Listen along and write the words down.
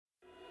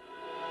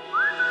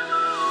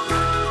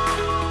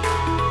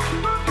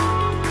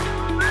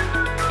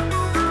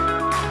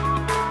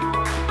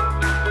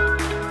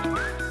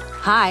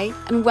Hi,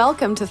 and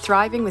welcome to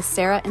Thriving with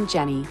Sarah and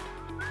Jenny.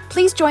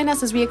 Please join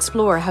us as we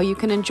explore how you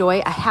can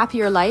enjoy a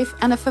happier life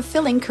and a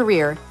fulfilling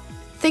career,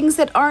 things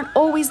that aren't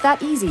always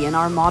that easy in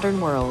our modern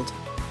world.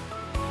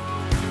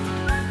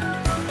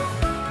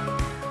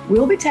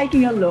 We'll be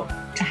taking a look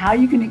to how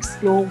you can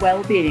explore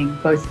well-being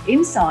both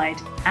inside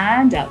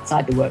and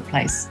outside the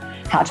workplace,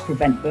 how to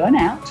prevent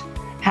burnout,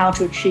 how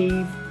to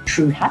achieve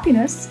true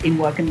happiness in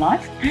work and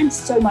life, and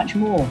so much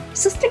more.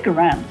 So stick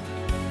around.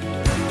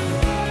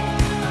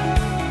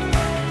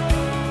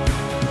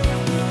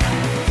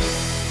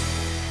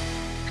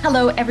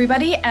 Hello,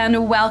 everybody,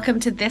 and welcome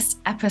to this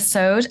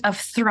episode of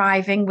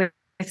Thriving with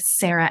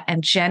Sarah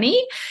and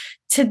Jenny.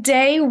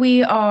 Today,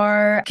 we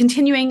are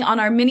continuing on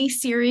our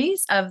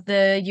mini-series of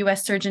the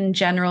U.S. Surgeon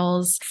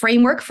General's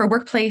framework for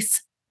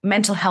workplace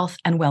mental health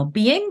and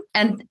well-being.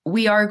 And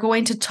we are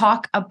going to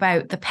talk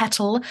about the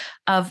petal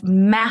of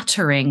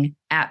mattering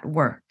at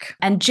work.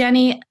 And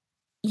Jenny,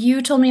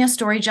 you told me a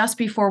story just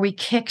before we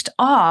kicked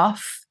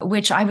off,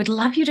 which I would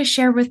love you to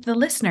share with the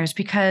listeners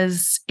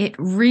because it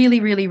really,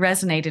 really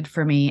resonated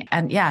for me.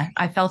 And yeah,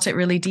 I felt it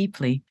really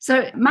deeply.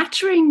 So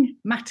mattering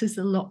matters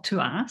a lot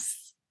to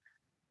us,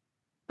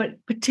 but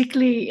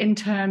particularly in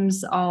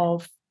terms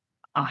of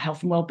our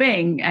health and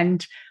well-being.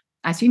 And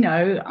as you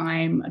know,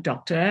 I'm a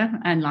doctor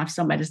and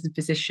lifestyle medicine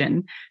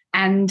physician.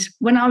 And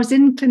when I was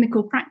in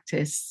clinical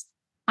practice,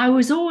 I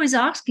was always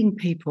asking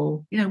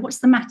people,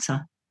 what's the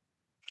matter?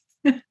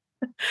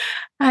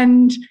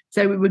 And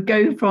so we would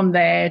go from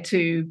there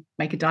to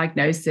make a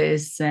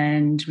diagnosis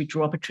and we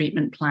draw up a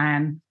treatment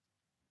plan.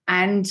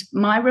 And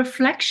my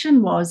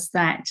reflection was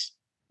that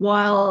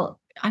while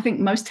I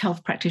think most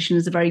health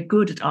practitioners are very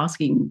good at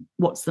asking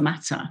what's the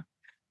matter,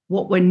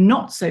 what we're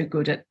not so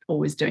good at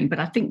always doing, but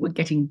I think we're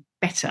getting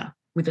better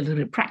with a little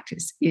bit of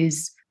practice,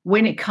 is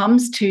when it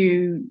comes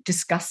to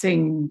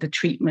discussing the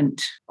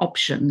treatment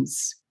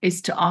options,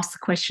 is to ask the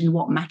question,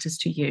 what matters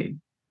to you?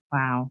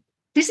 Wow.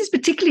 This is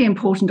particularly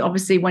important,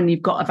 obviously, when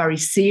you've got a very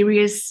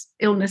serious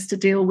illness to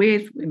deal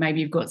with. Maybe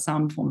you've got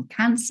some form of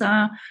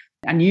cancer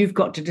and you've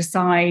got to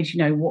decide,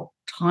 what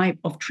type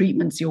of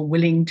treatments you're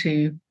willing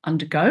to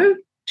undergo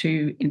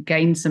to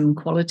gain some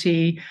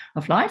quality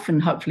of life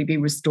and hopefully be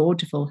restored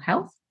to full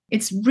health.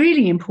 It's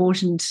really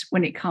important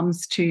when it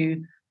comes to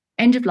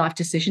end-of-life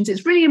decisions.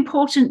 It's really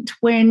important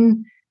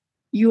when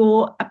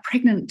you're a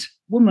pregnant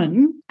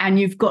woman and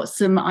you've got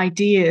some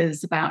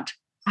ideas about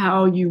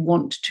how you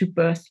want to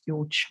birth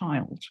your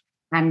child.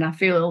 And I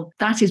feel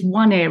that is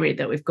one area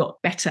that we've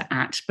got better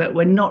at, but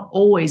we're not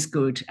always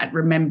good at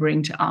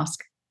remembering to ask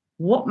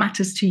what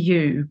matters to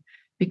you,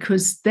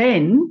 because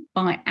then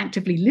by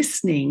actively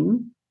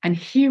listening and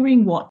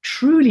hearing what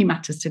truly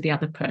matters to the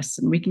other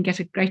person, we can get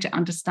a greater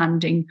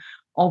understanding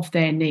of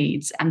their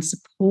needs and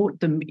support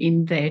them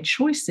in their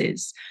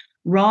choices,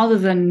 rather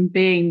than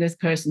being this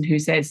person who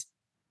says,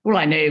 well,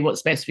 I know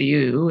what's best for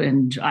you,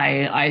 and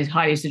I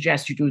highly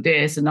suggest you do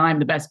this, and I'm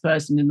the best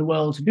person in the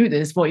world to do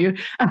this for you.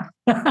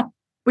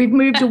 We've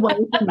moved away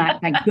from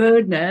that, thank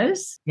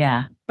goodness.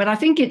 Yeah. But I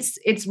think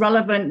it's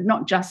relevant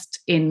not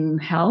just in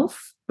health,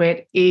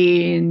 but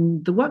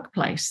in the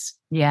workplace.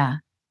 Yeah.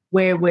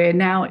 Where we're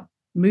now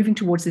moving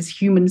towards this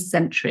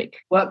human-centric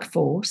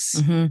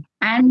workforce.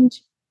 And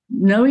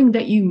knowing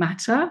that you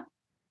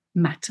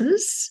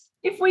matters.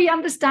 If we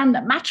understand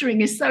that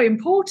mattering is so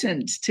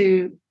important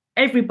to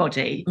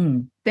everybody,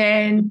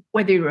 then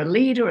whether you're a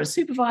leader, a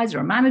supervisor,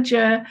 a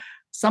manager,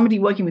 somebody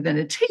working within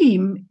a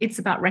team, it's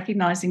about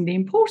recognizing the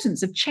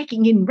importance of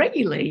checking in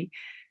regularly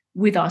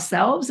with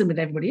ourselves and with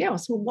everybody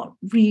else. Well, what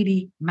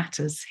really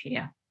matters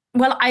here?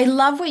 Well, I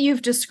love what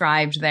you've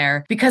described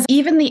there, because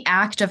even the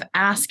act of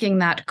asking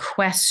that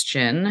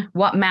question,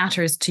 what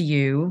matters to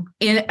you,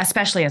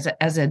 especially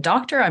as a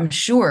doctor, I'm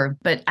sure,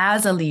 but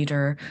as a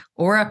leader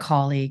or a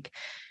colleague,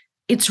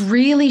 it's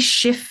really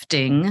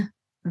shifting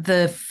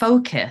the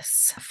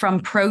focus from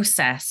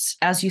process,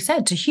 as you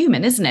said, to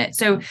human, isn't it?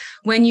 So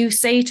when you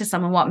say to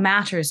someone what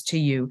matters to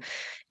you,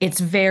 it's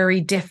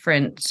very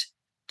different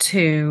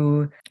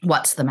to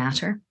what's the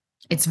matter.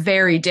 It's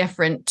very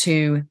different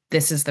to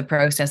this is the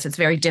process. It's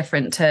very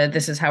different to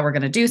this is how we're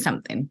going to do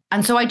something.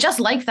 And so I just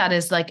like that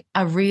as like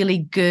a really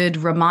good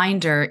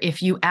reminder.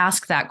 If you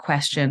ask that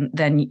question,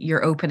 then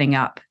you're opening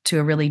up to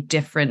a really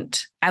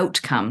different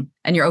outcome,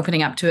 and you're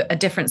opening up to a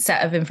different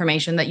set of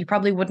information that you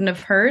probably wouldn't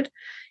have heard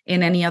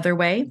in any other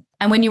way.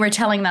 And when you were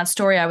telling that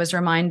story, I was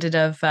reminded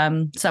of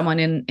someone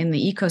in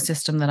the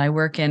ecosystem that I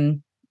work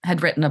in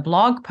had written a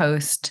blog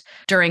post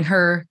during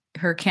her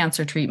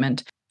cancer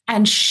treatment.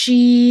 And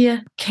she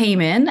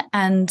came in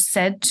and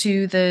said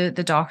to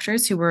the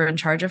doctors who were in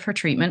charge of her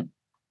treatment,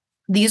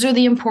 these are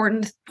the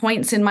important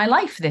points in my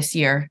life this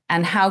year.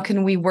 And how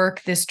can we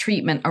work this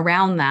treatment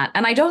around that?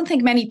 And I don't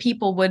think many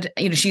people would,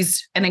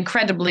 she's an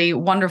incredibly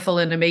wonderful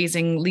and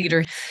amazing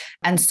leader.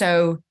 And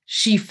so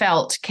she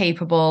felt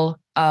capable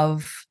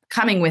of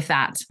coming with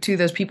that to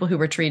those people who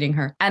were treating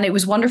her. And it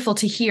was wonderful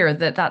to hear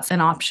that that's an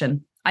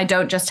option. I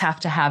don't just have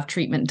to have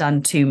treatment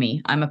done to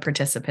me. I'm a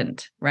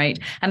participant, right?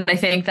 And I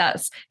think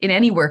that's in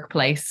any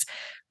workplace,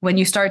 when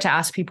you start to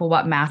ask people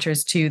what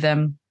matters to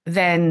them,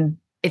 then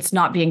it's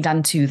not being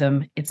done to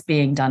them, it's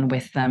being done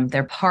with them.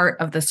 They're part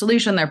of the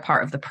solution, they're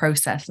part of the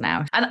process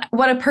now. And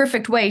what a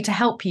perfect way to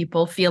help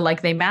people feel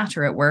like they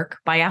matter at work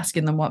by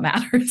asking them what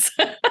matters.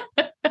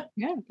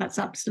 Yeah, that's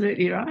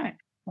absolutely right.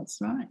 That's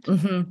right.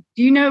 Mm-hmm.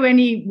 Do you know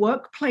any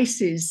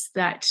workplaces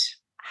that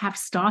have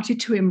started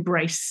to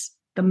embrace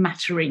the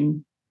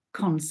mattering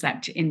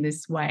concept in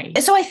this way?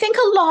 So I think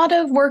a lot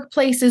of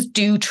workplaces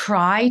do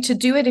try to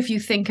do it. If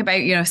you think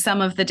about, some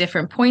of the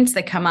different points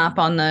that come up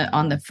on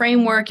the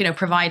framework,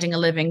 providing a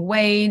living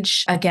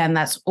wage. Again,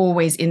 that's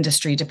always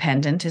industry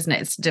dependent, isn't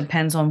it? It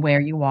depends on where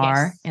you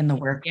are in the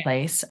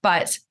workplace.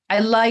 But I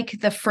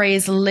like the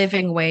phrase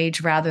living wage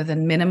rather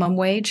than minimum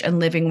wage. And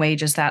living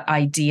wage is that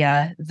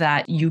idea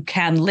that you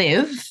can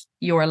live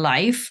your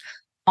life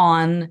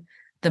on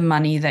the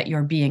money that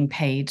you're being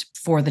paid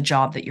for the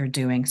job that you're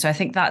doing. So I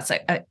think that's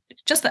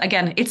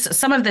it's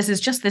some of this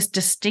is just this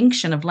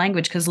distinction of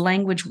language, because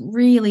language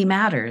really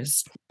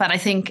matters. But I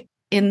think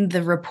in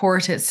the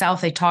report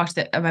itself, they talked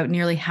that about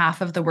nearly half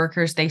of the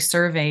workers they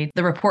surveyed,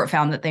 the report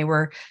found that they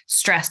were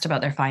stressed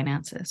about their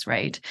finances,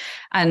 right?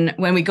 And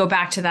when we go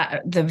back to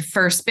that, the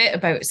first bit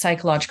about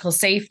psychological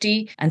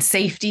safety and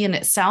safety in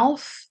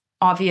itself,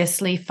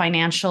 obviously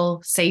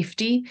financial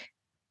safety.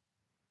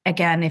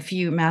 Again, if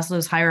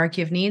Maslow's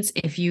hierarchy of needs,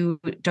 if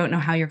you don't know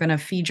how you're going to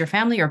feed your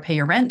family or pay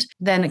your rent,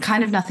 then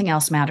kind of nothing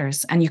else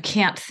matters. And you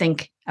can't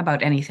think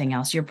about anything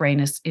else. Your brain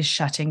is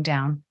shutting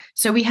down.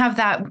 So we have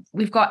that.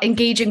 We've got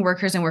engaging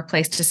workers in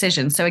workplace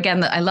decisions. So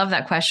again, I love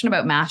that question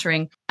about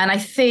mattering. And I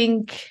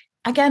think,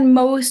 again,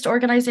 most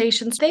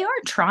organizations, they are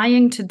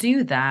trying to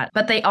do that,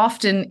 but they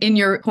often, in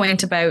your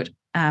point about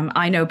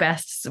I know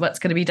best what's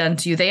going to be done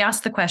to you, they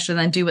ask the question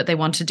and then do what they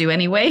want to do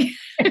anyway.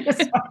 That's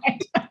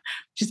right.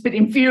 Which is a bit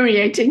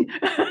infuriating.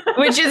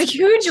 Which is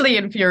hugely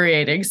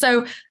infuriating.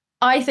 So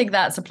I think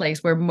that's a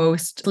place where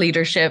most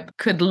leadership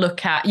could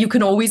look at. You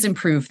can always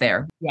improve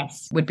there.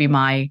 Yes. Would be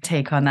my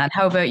take on that.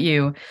 How about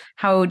you?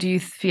 How do you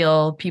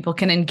feel people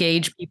can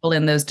engage people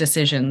in those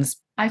decisions?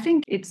 I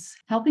think it's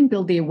helping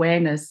build the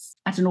awareness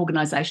at an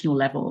organizational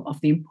level of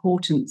the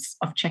importance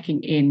of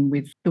checking in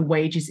with the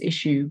wages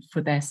issue for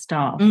their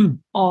staff,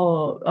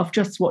 or of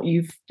just what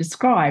you've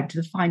described,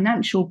 the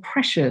financial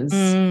pressures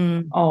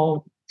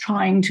of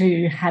trying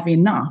to have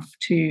enough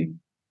to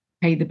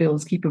pay the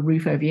bills, keep a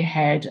roof over your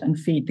head, and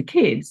feed the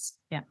kids.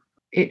 Yeah.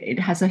 It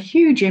has a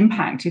huge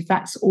impact if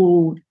that's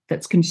all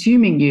that's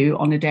consuming you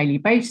on a daily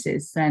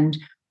basis, and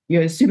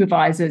your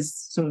supervisor's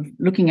sort of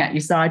looking at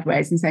you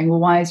sideways and saying, well,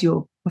 why is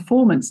your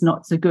performance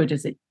not so good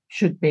as it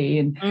should be?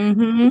 And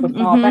you were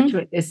far better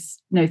at this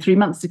 3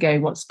 months ago.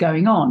 What's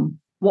going on?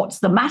 What's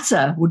the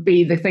matter would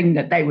be the thing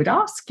that they would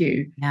ask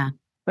you. Yeah.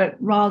 But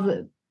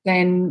rather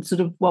than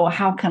sort of, well,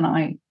 how can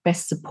I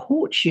best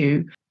support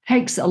you,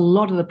 takes a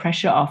lot of the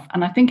pressure off.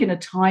 And I think in a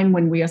time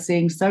when we are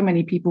seeing so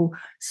many people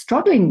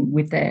struggling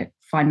with their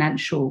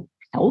financial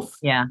health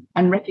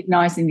and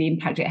recognizing the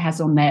impact it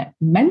has on their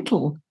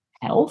mental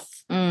health,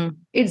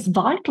 it's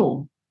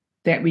vital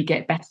that we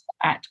get better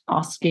at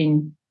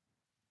asking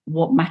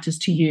what matters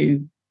to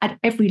you at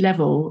every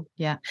level.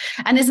 Yeah.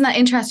 And isn't that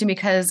interesting?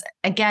 Because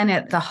again,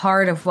 at the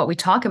heart of what we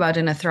talk about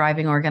in a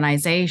thriving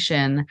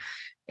organization,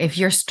 if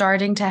you're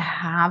starting to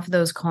have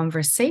those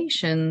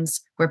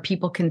conversations where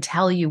people can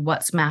tell you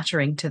what's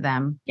mattering to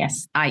them,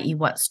 i.e.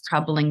 what's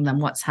troubling them,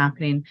 what's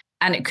happening,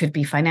 and it could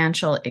be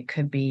financial, it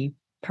could be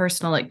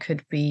personal, it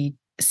could be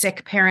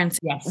sick parents,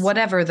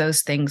 whatever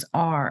those things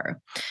are.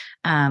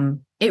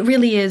 It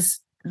really is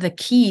the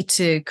key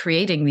to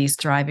creating these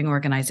thriving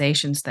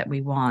organizations that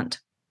we want.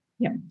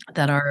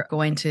 That are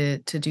going to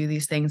do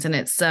these things. And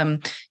it's,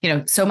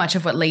 so much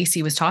of what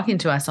Lacey was talking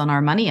to us on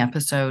our money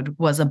episode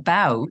was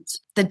about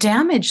the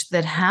damage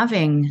that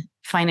having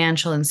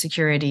financial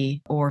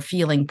insecurity or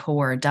feeling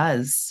poor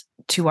does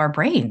to our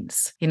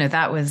brains.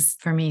 That was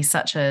for me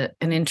such an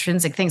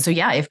intrinsic thing. So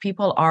if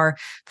people are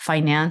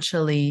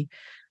financially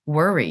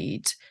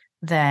worried,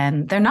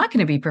 then they're not going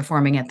to be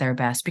performing at their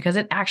best, because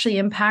it actually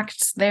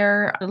impacts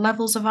their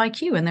levels of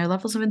IQ and their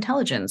levels of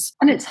intelligence.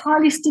 And it's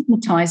highly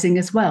stigmatizing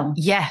as well.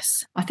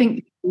 Yes. I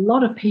think a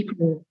lot of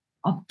people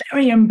are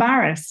very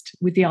embarrassed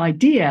with the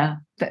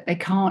idea that they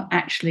can't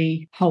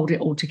actually hold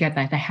it all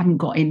together. They haven't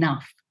got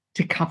enough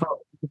to cover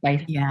the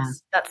basics. Yeah,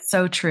 that's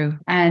so true.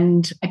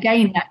 And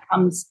again, that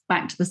comes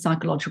back to the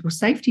psychological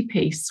safety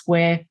piece,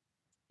 where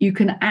you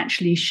can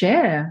actually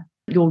share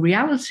your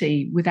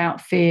reality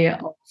without fear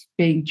of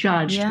being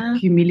judged,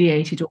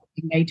 humiliated, or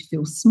being made to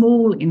feel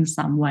small in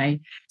some way.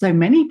 So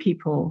many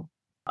people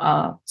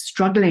are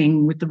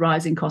struggling with the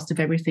rising cost of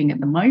everything at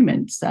the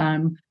moment.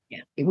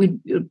 It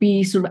would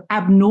be sort of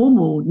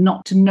abnormal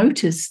not to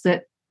notice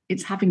that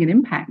it's having an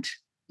impact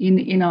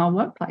in our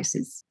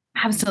workplaces.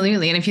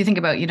 Absolutely. And if you think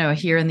about,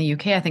 here in the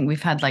UK, I think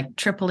we've had like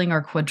tripling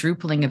or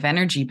quadrupling of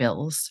energy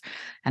bills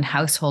and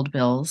household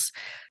bills.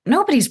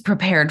 Nobody's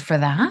prepared for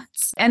that.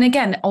 And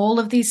again, all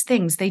of these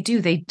things they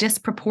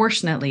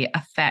disproportionately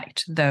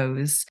affect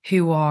those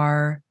who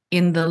are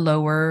in the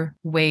lower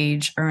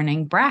wage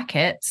earning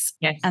brackets.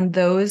 Yes. And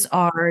those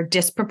are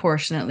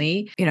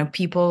disproportionately,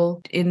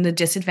 people in the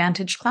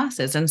disadvantaged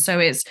classes. And so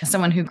it's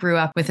someone who grew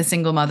up with a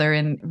single mother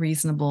in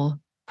reasonable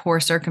poor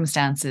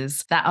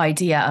circumstances. That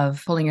idea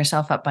of pulling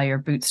yourself up by your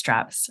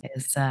bootstraps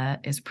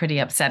is pretty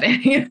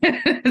upsetting.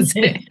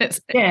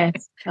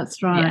 Yes,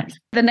 that's right. Yeah.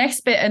 The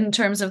next bit in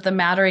terms of the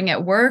mattering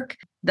at work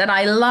that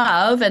I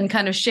love and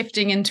kind of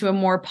shifting into a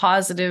more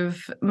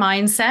positive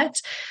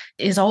mindset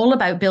is all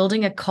about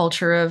building a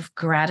culture of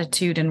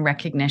gratitude and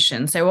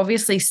recognition. So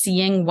obviously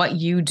seeing what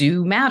you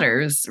do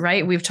matters,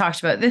 right? We've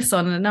talked about this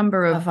on a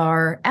number of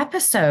our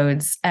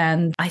episodes.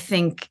 And I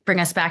think bring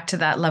us back to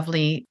that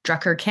lovely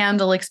Drucker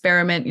candle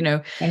experiment,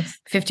 Yes.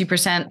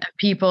 50% of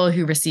people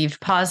who received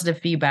positive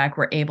feedback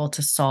were able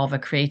to solve a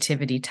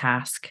creativity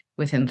task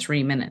within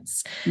 3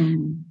 minutes,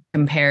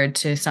 compared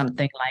to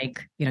something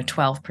like,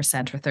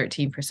 12% or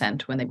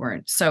 13% when they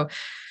weren't. So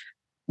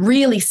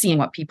really seeing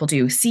what people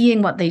do,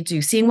 seeing what they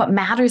do, seeing what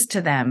matters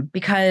to them,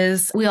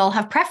 because we all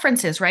have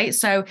preferences, right?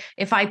 So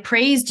if I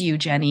praised you,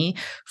 Jenny,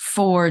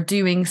 for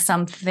doing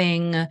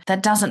something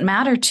that doesn't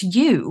matter to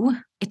you,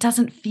 it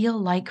doesn't feel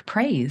like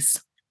praise.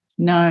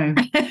 No,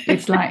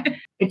 it's like,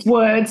 it's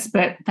words,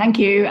 but thank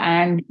you.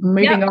 And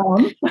moving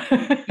on.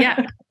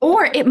 Yeah.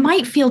 Or it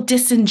might feel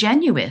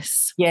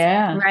disingenuous.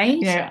 Yeah. Right?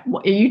 Yeah.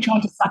 What, are you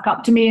trying to suck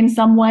up to me in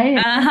some way?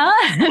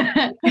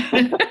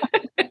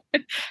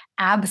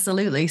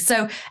 Absolutely.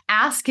 So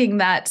asking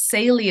that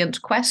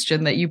salient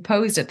question that you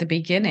posed at the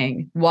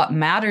beginning, what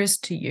matters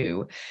to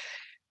you,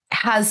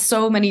 has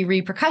so many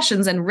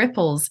repercussions and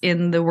ripples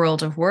in the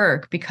world of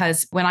work.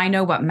 Because when I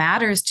know what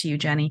matters to you,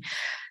 Jenny,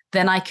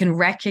 then I can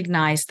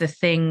recognize the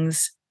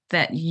things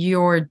that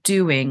you're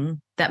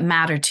doing that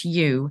matter to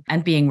you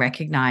and being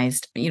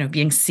recognized,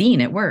 being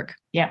seen at work.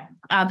 Yeah.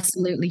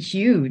 Absolutely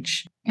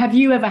huge. Have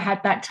you ever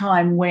had that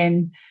time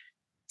when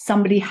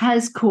somebody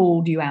has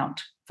called you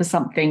out for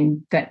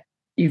something that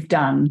you've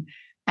done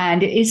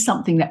and it is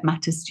something that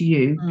matters to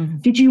you?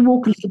 Did you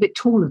walk a little bit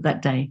taller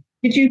that day?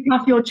 Did you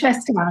puff your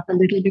chest out a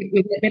little bit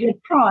with a bit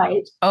of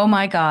pride? Oh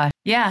my God.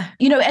 Yeah.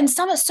 And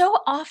so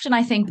often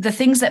I think the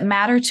things that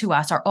matter to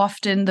us are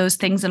often those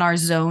things in our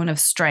zone of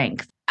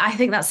strength. I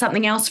think that's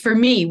something else for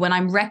me when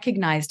I'm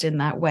recognized in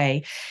that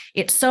way.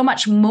 It's so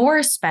much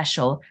more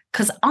special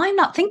because I'm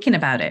not thinking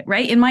about it,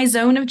 right? In my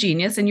zone of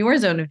genius, in your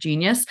zone of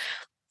genius,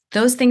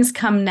 those things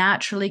come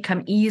naturally,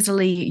 come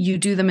easily. You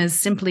do them as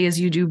simply as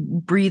you do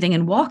breathing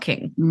and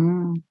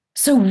walking.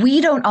 So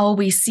we don't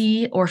always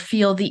see or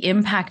feel the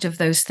impact of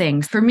those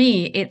things. For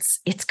me,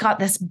 it's got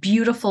this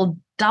beautiful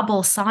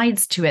double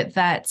sides to it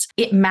that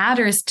it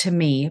matters to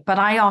me, but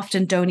I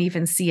often don't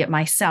even see it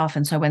myself.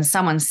 And so when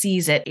someone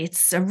sees it,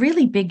 it's a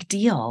really big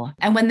deal.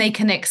 And when they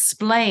can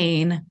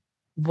explain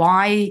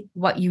why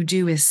what you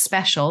do is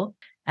special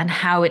and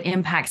how it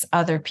impacts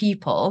other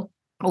people,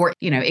 or,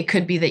 it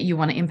could be that you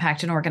want to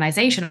impact an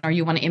organization or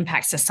you want to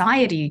impact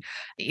society.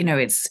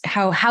 It's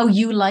how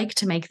you like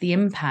to make the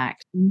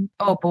impact.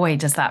 Oh boy,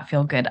 does that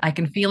feel good. I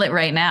can feel it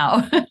right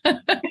now.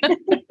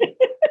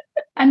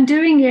 And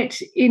doing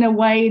it in a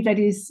way that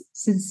is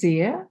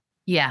sincere.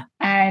 Yeah.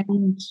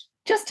 And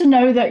just to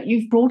know that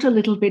you've brought a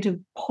little bit of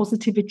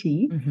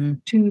positivity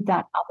to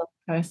that other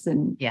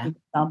person in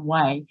some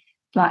way.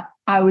 Like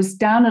I was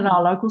down at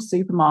our local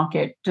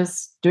supermarket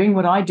just doing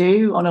what I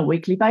do on a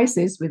weekly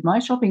basis with my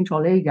shopping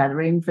trolley,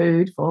 gathering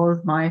food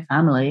for my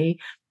family.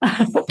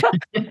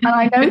 And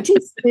I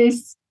noticed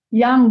this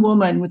young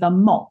woman with a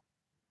mop.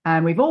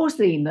 And we've all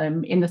seen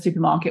them in the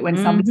supermarket when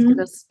somebody's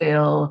got a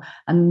spill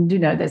and,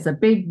 there's a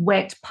big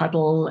wet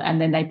puddle and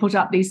then they put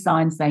up these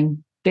signs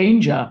saying,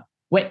 danger,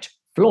 wet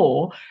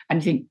floor.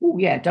 And you think, oh,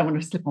 yeah, don't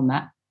want to slip on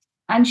that.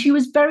 And she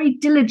was very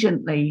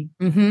diligently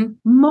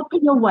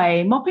mopping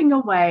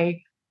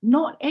away,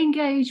 not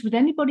engaged with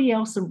anybody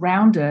else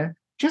around her,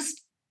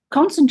 just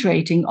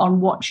concentrating on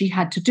what she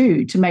had to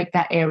do to make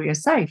that area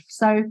safe.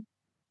 So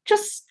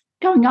just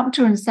going up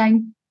to her and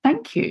saying,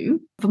 thank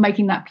you for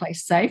making that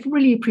place safe.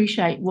 Really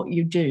appreciate what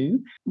you do.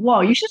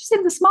 Wow, you should have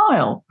seen the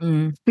smile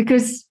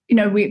because,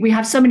 we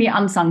have so many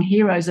unsung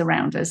heroes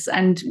around us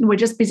and we're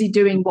just busy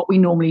doing what we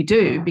normally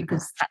do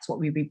because that's what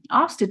we've been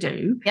asked to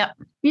do. Yep.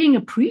 Being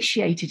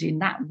appreciated in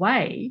that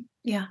way.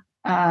 Yeah.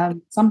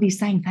 Somebody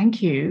saying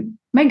thank you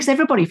makes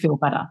everybody feel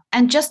better.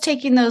 And just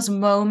taking those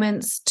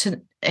moments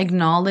to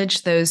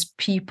acknowledge those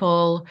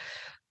people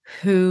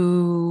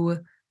who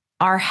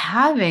are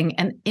having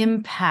an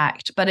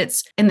impact, but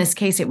it's, in this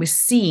case, it was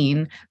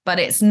seen, but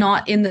it's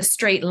not in the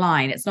straight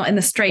line. It's not in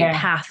the straight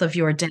path of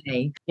your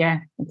day. Yeah,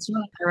 that's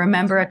right. I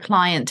remember a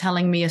client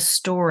telling me a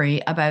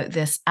story about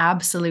this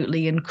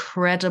absolutely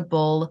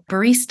incredible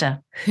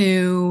barista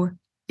who,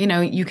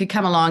 you could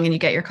come along and you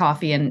get your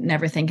coffee and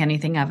never think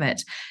anything of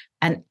it.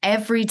 And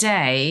every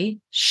day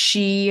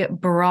she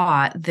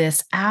brought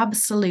this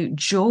absolute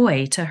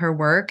joy to her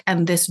work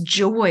and this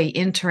joy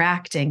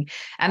interacting.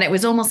 And it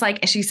was almost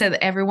like, she said,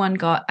 that everyone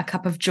got a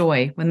cup of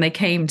joy when they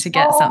came to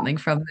get something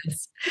from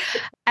this.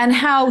 And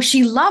how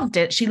she loved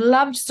it. She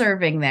loved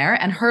serving there.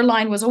 And her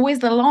line was always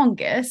the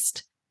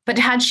longest. But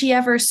had she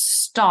ever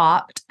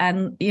stopped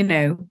and,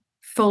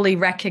 fully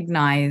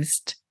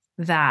recognized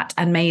that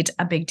and made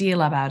a big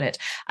deal about it?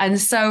 And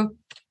so,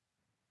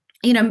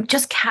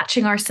 just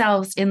catching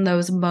ourselves in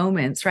those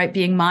moments, right?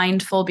 Being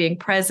mindful, being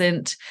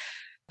present,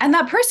 and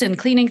that person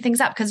cleaning things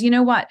up. Because you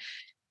know what?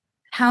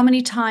 How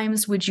many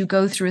times would you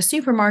go through a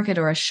supermarket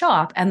or a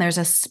shop and there's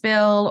a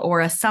spill or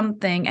a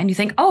something and you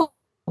think, oh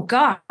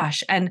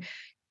gosh, and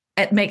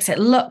it makes it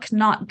look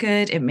not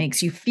good. It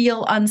makes you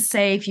feel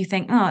unsafe. You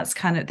think, oh,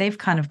 they've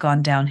kind of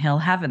gone downhill,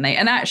 haven't they?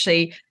 And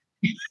actually,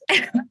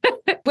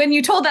 when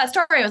you told that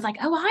story, I was like,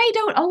 oh, I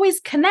don't always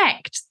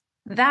connect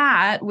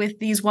that with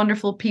these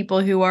wonderful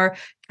people who are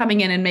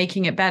coming in and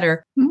making it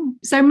better.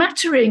 So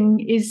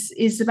mattering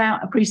is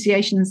about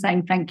appreciation and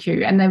saying thank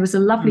you. And there was a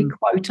lovely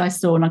quote I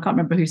saw, and I can't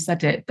remember who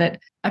said it, that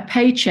a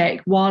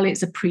paycheck, while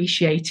it's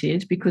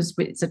appreciated because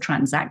it's a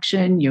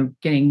transaction, you're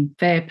getting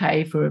fair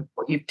pay for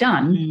what you've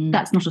done,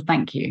 that's not a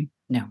thank you.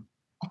 No.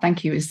 A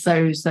thank you is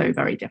so, so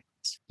very different.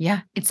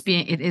 Yeah,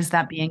 it is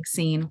that being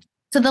seen.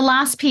 So the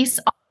last piece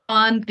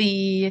on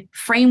the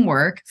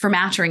framework for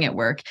mattering at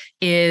work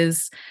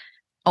is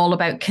all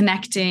about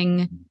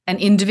connecting an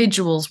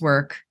individual's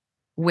work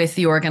with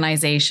the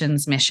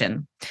organization's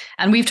mission.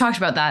 And we've talked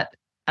about that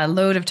a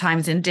load of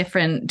times in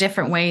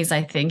different ways,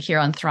 I think, here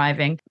on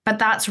Thriving. But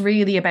that's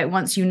really about,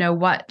 once you know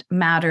what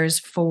matters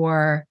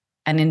for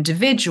an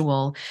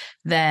individual,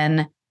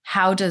 then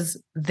how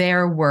does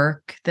their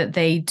work that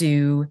they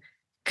do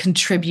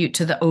contribute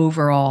to the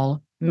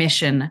overall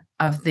mission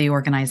of the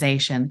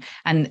organization?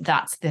 And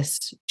that's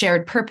this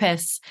shared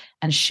purpose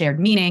and shared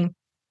meaning.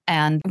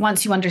 And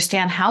once you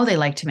understand how they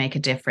like to make a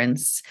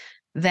difference,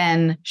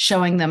 then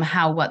showing them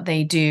how what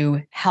they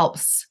do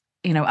helps,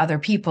 other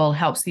people,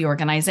 helps the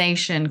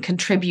organization,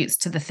 contributes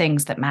to the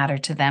things that matter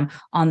to them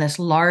on this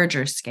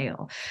larger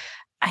scale.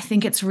 I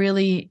think it's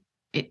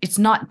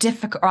not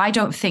difficult, or I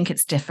don't think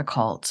it's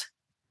difficult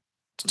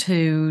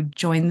to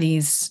join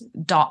these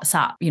dots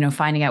up,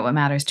 finding out what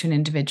matters to an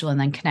individual and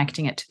then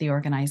connecting it to the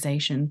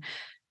organization.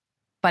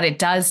 But it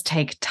does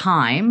take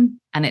time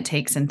and it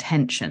takes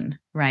intention,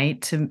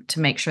 right? To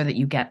make sure that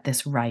you get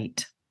this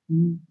right.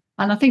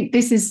 And I think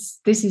this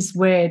is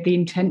where the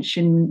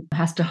intention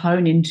has to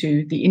hone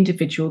into the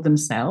individual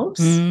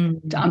themselves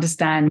to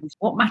understand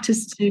what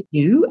matters to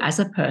you as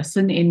a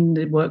person in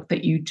the work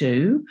that you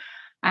do,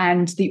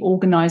 and the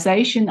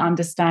organization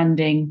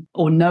understanding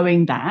or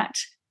knowing that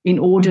in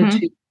order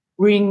to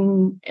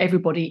bring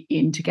everybody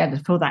in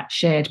together for that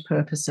shared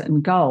purpose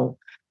and goal,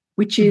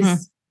 which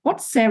is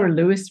what Sarah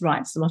Lewis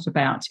writes a lot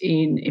about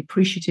in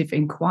Appreciative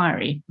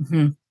Inquiry.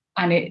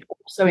 And it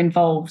also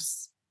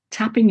involves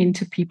tapping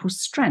into people's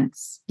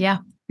strengths. Yeah.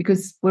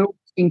 Because we're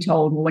being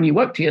told, well, when you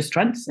work to your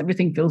strengths,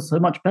 everything feels so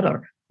much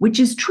better, which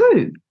is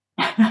true.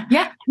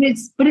 Yeah.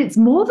 But it's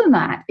more than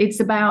that. It's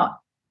about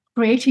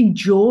creating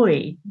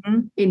joy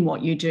in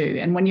what you do.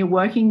 And when you're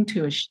working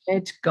to a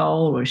shared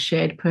goal or a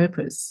shared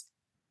purpose,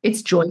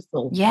 it's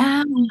joyful.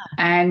 Yeah.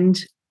 And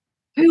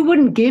who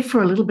wouldn't give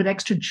for a little bit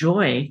extra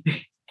joy?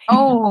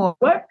 Oh,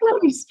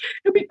 workplace.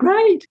 It'd be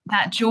great.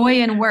 That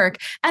joy in work.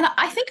 And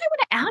I think I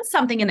want to add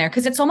something in there,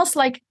 because it's almost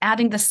like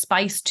adding the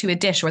spice to a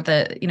dish, or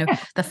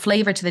the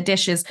flavor to the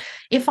dishes.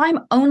 If I'm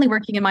only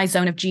working in my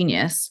zone of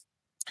genius,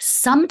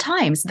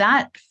 sometimes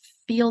that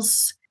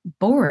feels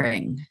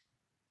boring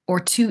or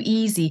too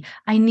easy.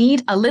 I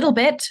need a little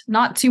bit,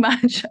 not too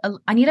much.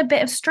 I need a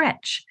bit of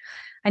stretch.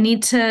 I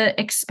need to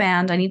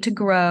expand. I need to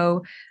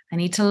grow. I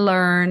need to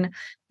learn.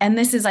 And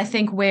this is, I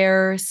think,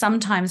 where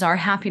sometimes our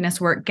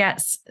happiness work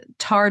gets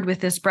tarred with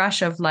this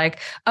brush of like,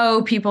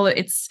 oh, people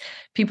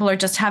are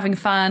just having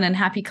fun and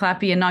happy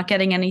clappy and not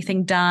getting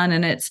anything done.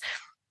 And it's,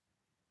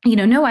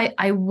 no,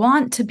 I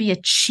want to be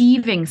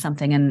achieving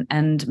something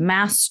and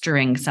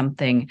mastering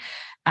something.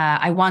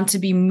 I want to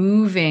be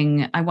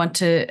moving. I want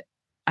to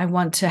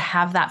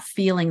have that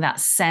feeling, that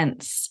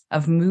sense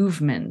of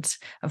movement,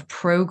 of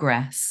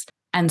progress.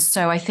 And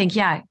so I think,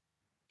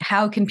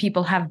 how can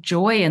people have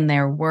joy in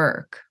their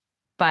work?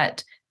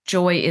 But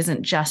joy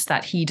isn't just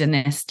that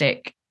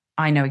hedonistic,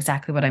 I know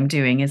exactly what I'm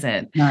doing, is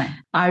it? No.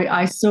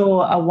 I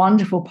saw a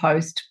wonderful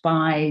post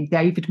by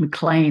David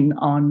McLean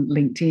on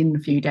LinkedIn a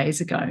few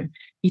days ago.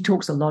 He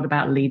talks a lot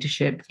about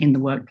leadership in the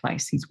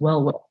workplace. He's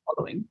well worth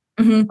following.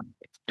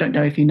 Don't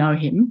know if you know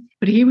him,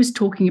 but he was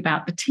talking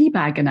about the tea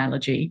bag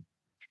analogy,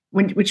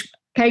 which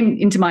came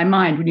into my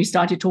mind when you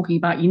started talking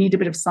about you need a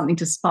bit of something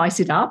to spice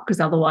it up,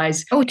 because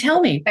otherwise, tell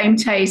me. Same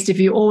taste.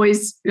 If you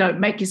always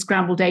make your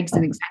scrambled eggs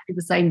in exactly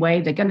the same way,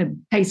 they're going to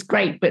taste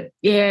great, but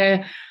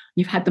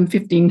you've had them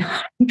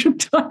 1,500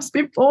 times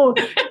before.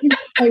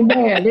 A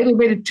little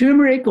bit of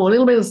turmeric or a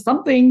little bit of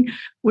something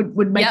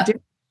would make a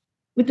difference.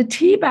 With the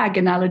tea bag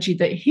analogy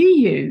that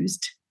he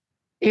used,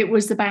 it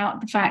was about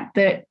the fact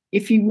that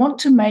if you want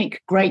to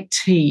make great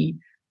tea,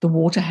 the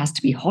water has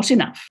to be hot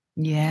enough.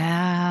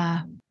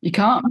 Yeah. You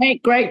can't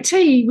make great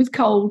tea with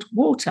cold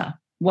water.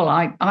 Well,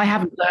 I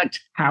haven't learned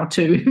how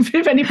to.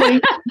 If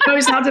anybody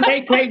knows how to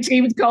make great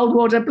tea with cold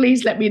water,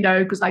 please let me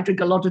know, because I drink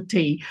a lot of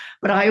tea.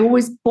 But I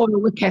always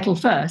boil the kettle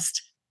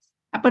first.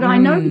 But I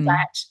know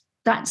that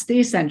that's the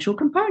essential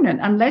component.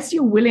 Unless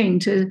you're willing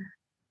to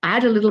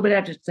add a little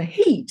bit of the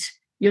heat,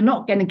 you're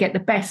not going to get the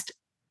best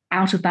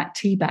out of that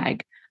tea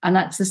bag. And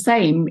that's the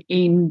same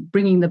in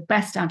bringing the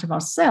best out of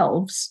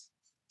ourselves.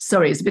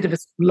 Sorry, it's a bit of a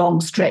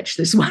long stretch,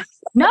 this one.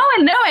 No.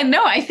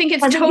 I think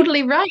it's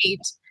totally right.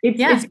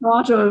 It's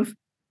part of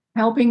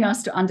helping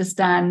us to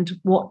understand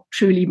what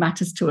truly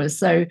matters to us.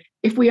 So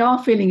if we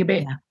are feeling a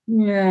bit,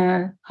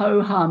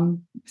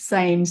 ho-hum,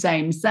 same,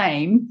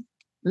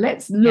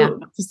 let's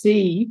look to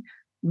see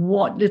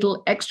what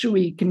little extra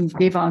we can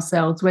give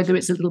ourselves, whether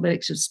it's a little bit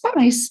extra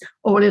spice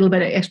or a little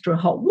bit of extra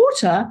hot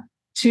water,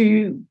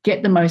 to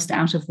get the most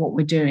out of what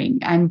we're doing,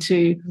 and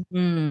to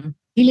feel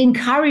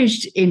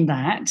encouraged in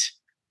that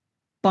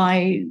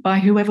by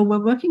whoever we're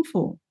working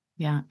for.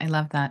 Yeah, I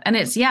love that. And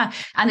it's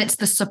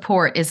the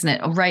support, isn't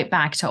it? Right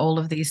back to all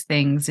of these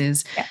things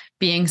is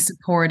being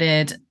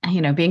supported,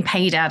 being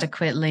paid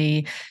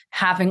adequately,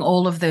 having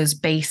all of those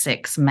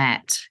basics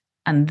met,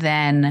 and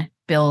then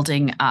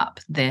building up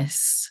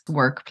this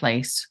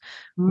workplace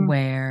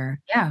where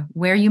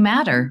you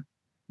matter.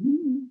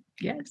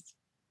 Yes,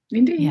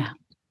 indeed. Yeah.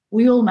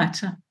 We all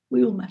matter.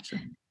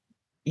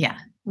 Yeah,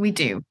 we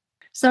do.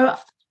 So it'd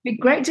be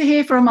great to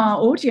hear from our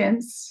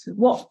audience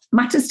what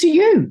matters to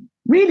you,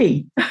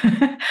 really.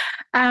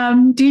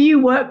 Do you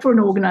work for an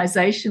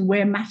organization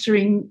where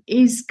mattering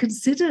is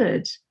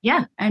considered?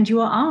 Yeah. And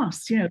you are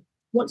asked,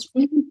 what's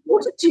really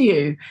important to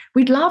you?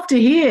 We'd love to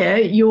hear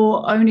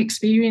your own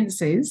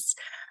experiences,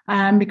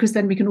 because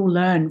then we can all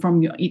learn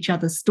from each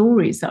other's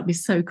stories. That'd be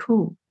so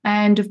cool.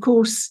 And of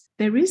course,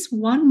 there is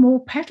one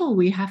more petal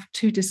we have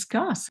to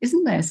discuss,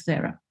 isn't there,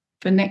 Sarah,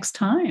 for next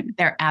time?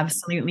 There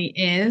absolutely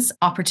is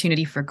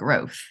opportunity for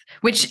growth,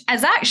 which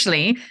as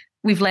actually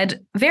we've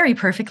led very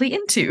perfectly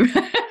into.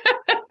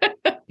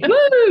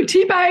 Woo!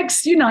 Tea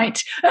bags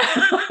unite.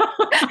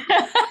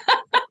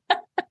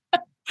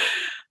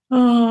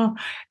 Oh,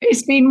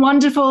 it's been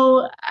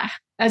wonderful,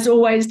 as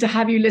always, to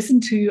have you listen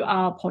to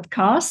our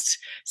podcast.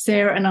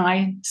 Sarah and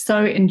I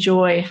so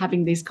enjoy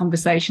having these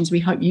conversations.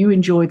 We hope you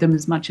enjoy them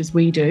as much as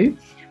we do.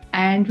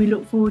 And we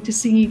look forward to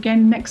seeing you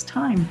again next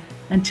time.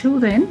 Until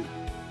then,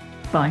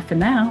 bye for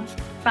now.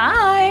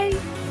 Bye.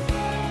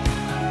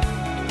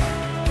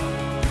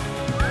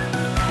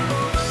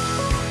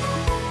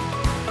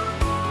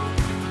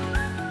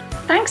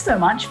 Thanks so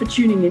much for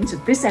tuning in to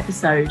this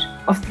episode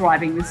of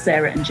Thriving with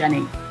Sarah and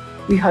Jenny.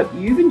 We hope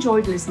you've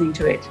enjoyed listening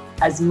to it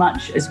as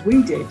much as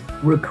we did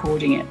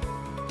recording it.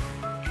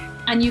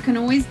 And you can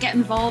always get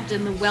involved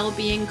in the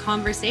well-being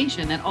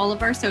conversation at all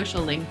of our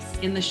social links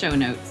in the show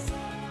notes.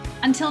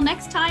 Until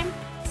next time,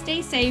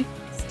 stay safe,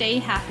 stay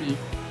happy,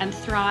 and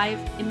thrive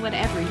in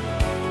whatever you do.